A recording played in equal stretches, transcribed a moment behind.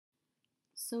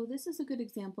So this is a good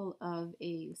example of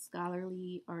a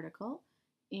scholarly article,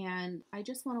 and I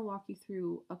just want to walk you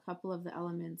through a couple of the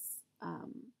elements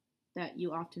that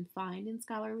you often find in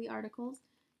scholarly articles.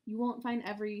 You won't find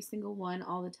every single one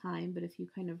all the time, but if you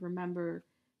kind of remember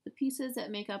the pieces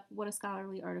that make up what a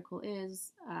scholarly article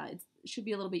is, it should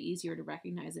be a little bit easier to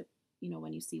recognize it,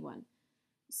 when you see one.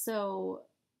 So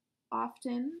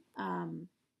often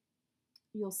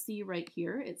you'll see right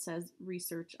here it says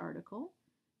research article.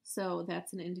 So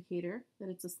that's an indicator that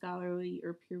it's a scholarly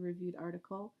or peer reviewed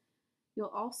article.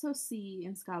 You'll also see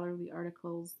in scholarly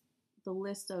articles the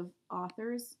list of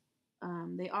authors.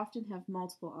 They often have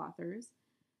multiple authors,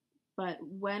 but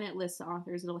when it lists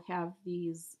authors, it'll have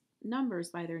these numbers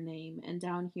by their name, and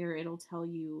down here it'll tell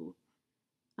you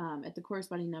at the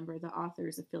corresponding number the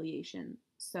author's affiliation.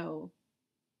 So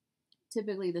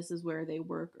typically, this is where they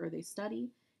work or they study.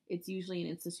 It's usually an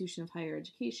institution of higher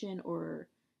education or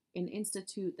an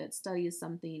institute that studies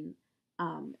something.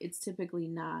 It's typically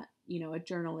not, a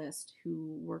journalist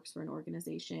who works for an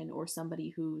organization or somebody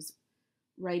who's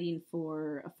writing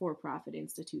for a for-profit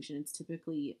institution. It's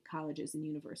typically colleges and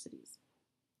universities.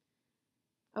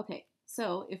 Okay,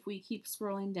 so if we keep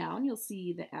scrolling down, you'll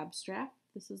see the abstract.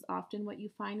 This is often what you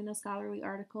find in a scholarly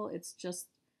article. It's just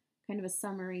kind of a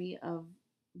summary of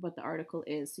what the article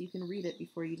is, so you can read it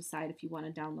before you decide if you want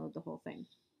to download the whole thing.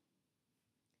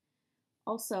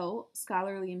 Also,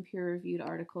 scholarly and peer-reviewed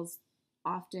articles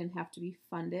often have to be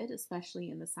funded,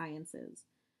 especially in the sciences.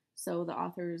 So the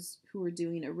authors who are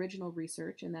doing original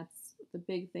research, and that's the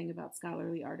big thing about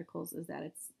scholarly articles, is that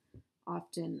it's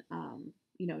often,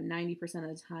 90%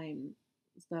 of the time,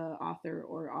 the author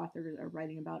or authors are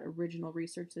writing about original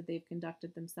research that they've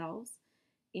conducted themselves.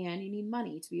 And you need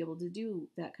money to be able to do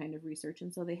that kind of research.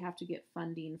 And so they have to get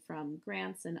funding from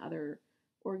grants and other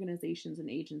organizations and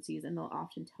agencies, and they'll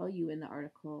often tell you in the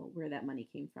article where that money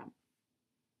came from.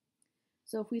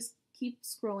 So if we keep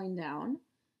scrolling down,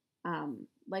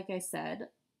 like I said,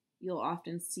 you'll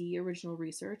often see original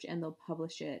research and they'll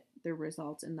publish their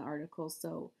results in the article.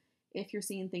 So if you're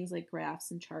seeing things like graphs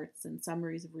and charts and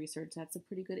summaries of research, that's a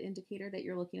pretty good indicator that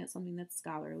you're looking at something that's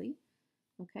scholarly.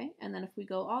 Okay, and then if we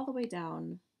go all the way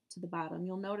down to the bottom,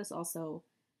 you'll notice also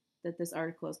that this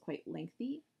article is quite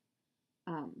lengthy.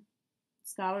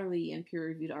 Scholarly and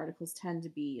peer-reviewed articles tend to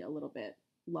be a little bit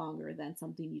longer than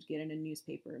something you'd get in a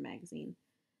newspaper or magazine.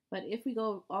 But if we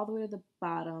go all the way to the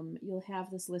bottom, you'll have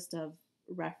this list of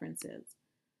references.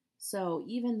 So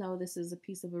even though this is a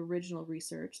piece of original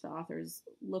research, the authors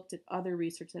looked at other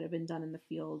research that had been done in the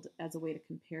field as a way to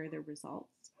compare their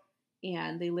results.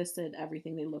 And they listed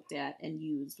everything they looked at and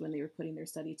used when they were putting their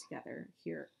study together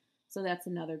here. So that's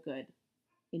another good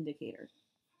indicator.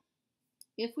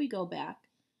 If we go back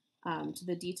to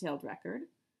the detailed record,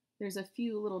 there's a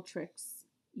few little tricks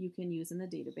you can use in the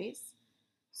database.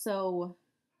 So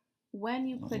when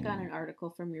you click on an article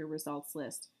from your results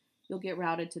list, you'll get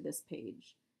routed to this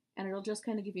page. And it'll just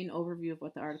kind of give you an overview of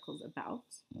what the article is about.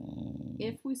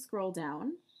 If we scroll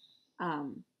down,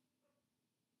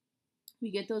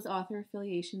 we get those author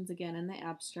affiliations again in the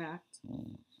abstract.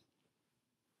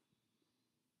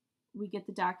 We get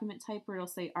the document type where it'll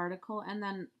say article, and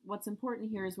then what's important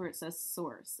here is where it says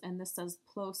source, and this says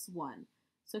PLOS One.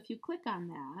 So if you click on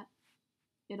that,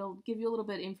 it'll give you a little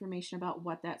bit of information about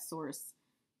what that source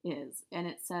is. And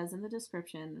it says in the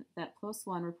description that PLOS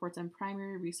One reports on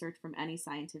primary research from any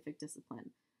scientific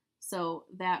discipline. So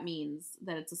that means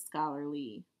that it's a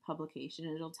scholarly publication,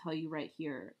 and it'll tell you right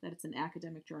here that it's an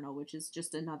academic journal, which is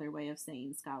just another way of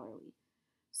saying scholarly.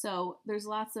 So there's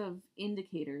lots of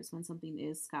indicators when something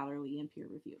is scholarly and peer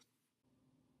reviewed.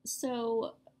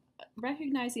 So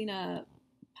recognizing a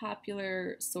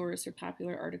popular source or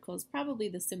popular article is probably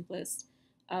the simplest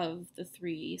of the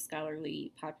three: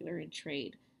 scholarly, popular, and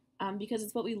trade, because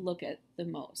it's what we look at the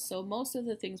most. So most of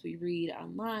the things we read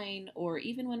online, or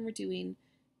even when we're doing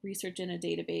research in a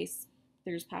database,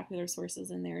 there's popular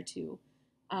sources in there too.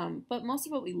 But most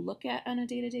of what we look at on a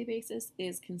day-to-day basis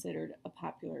is considered a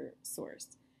popular source.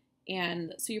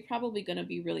 And so you're probably going to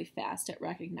be really fast at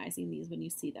recognizing these when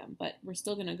you see them, but we're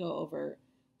still going to go over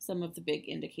some of the big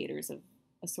indicators of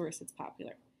a source that's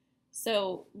popular.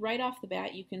 So right off the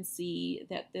bat, you can see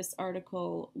that this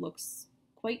article looks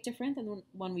quite different than the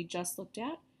one we just looked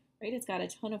at, right? It's got a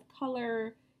ton of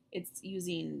color, it's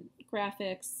using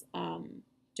graphics,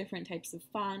 different types of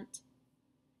font.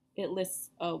 It lists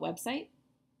a website,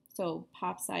 so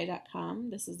popsci.com.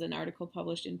 This is an article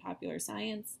published in Popular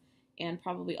Science and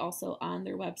probably also on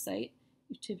their website.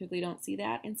 You typically don't see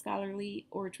that in scholarly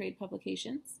or trade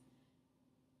publications.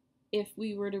 If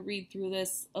we were to read through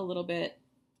this a little bit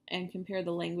and compare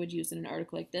the language used in an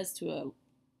article like this to a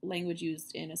language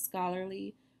used in a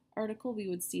scholarly article, we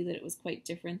would see that it was quite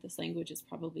different. This language is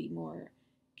probably more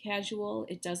casual.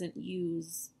 It doesn't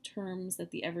use terms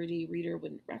that the everyday reader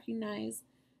wouldn't recognize,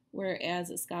 whereas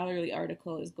a scholarly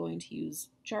article is going to use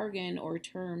jargon or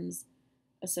terms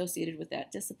associated with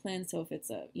that discipline. So if it's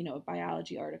a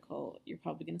biology article, you're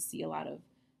probably going to see a lot of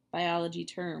biology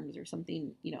terms or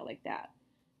something, like that.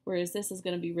 Whereas this is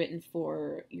going to be written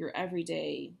for your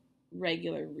everyday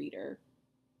regular reader.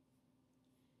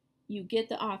 You get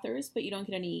the authors, but you don't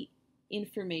get any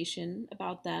information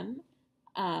about them.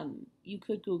 You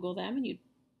could Google them and you'd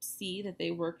see that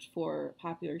they worked for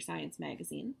Popular Science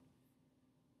magazine.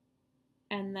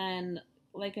 And then,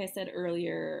 like I said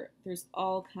earlier, there's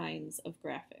all kinds of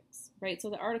graphics, right? So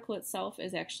the article itself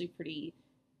is actually pretty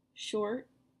short.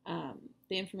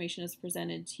 The information is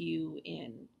presented to you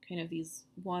in kind of these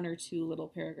one or two little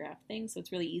paragraph things, so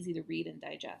it's really easy to read and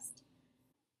digest.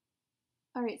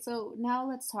 All right, so now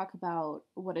let's talk about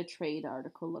what a trade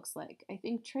article looks like. I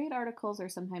think trade articles are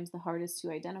sometimes the hardest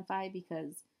to identify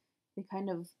because they kind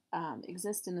of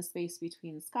exist in the space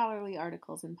between scholarly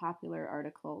articles and popular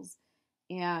articles,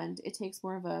 and it takes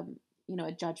more of a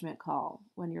judgment call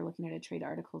when you're looking at a trade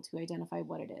article to identify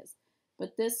what it is.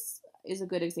 But this is a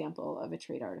good example of a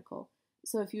trade article.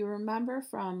 So if you remember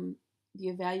from the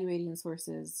evaluating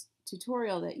sources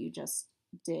tutorial that you just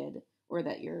did, or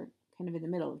that you're kind of in the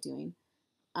middle of doing,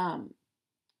 um,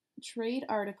 trade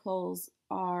articles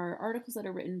are articles that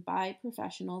are written by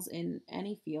professionals in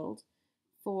any field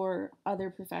for other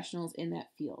professionals in that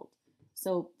field.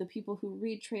 So the people who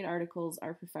read trade articles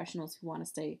are professionals who want to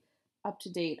stay up to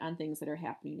date on things that are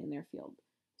happening in their field.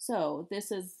 So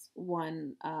this is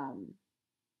one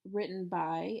written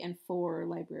by and for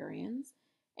librarians,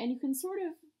 and you can sort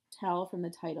of tell from the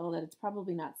title that it's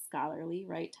probably not scholarly,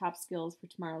 right? Top skills for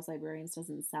tomorrow's librarians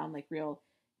doesn't sound like real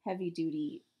heavy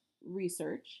duty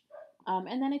research.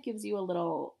 And then it gives you a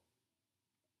little,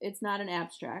 it's not an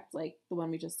abstract like the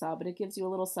one we just saw, but it gives you a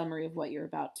little summary of what you're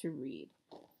about to read.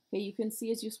 Okay, you can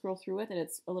see as you scroll through it that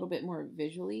it's a little bit more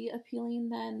visually appealing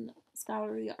than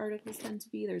scholarly articles tend to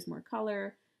be. There's more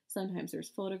color, sometimes there's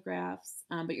photographs,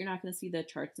 but you're not going to see the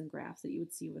charts and graphs that you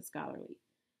would see with scholarly.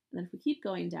 And then if we keep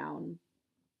going down,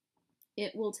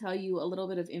 it will tell you a little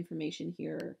bit of information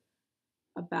here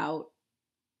about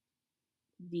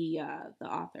the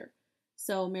author.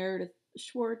 So Meredith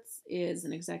Schwartz is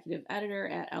an executive editor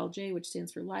at LJ, which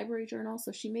stands for Library Journal.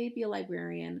 So she may be a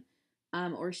librarian,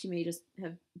 or she may just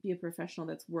be a professional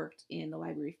that's worked in the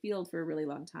library field for a really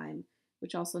long time,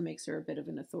 which also makes her a bit of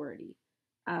an authority.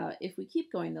 If we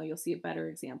keep going, though, you'll see a better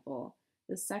example.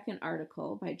 The second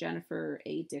article by Jennifer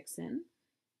A. Dixon.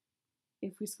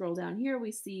 If we scroll down here,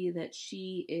 we see that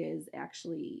she is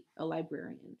actually a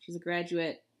librarian. She's a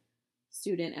graduate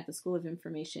student at the School of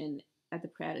Information at the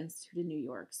Pratt Institute in New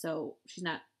York. So she's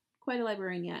not quite a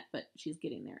librarian yet, but she's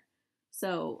getting there.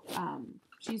 So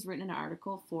she's written an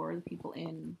article for the people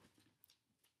in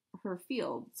her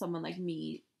field, someone like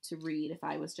me, to read if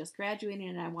I was just graduating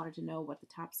and I wanted to know what the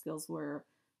top skills were,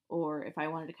 or if I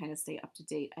wanted to kind of stay up to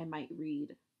date, I might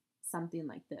read something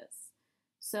like this.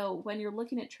 So when you're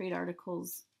looking at trade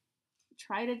articles,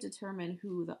 try to determine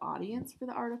who the audience for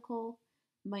the article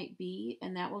might be,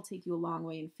 and that will take you a long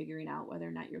way in figuring out whether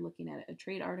or not you're looking at a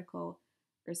trade article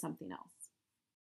or something else.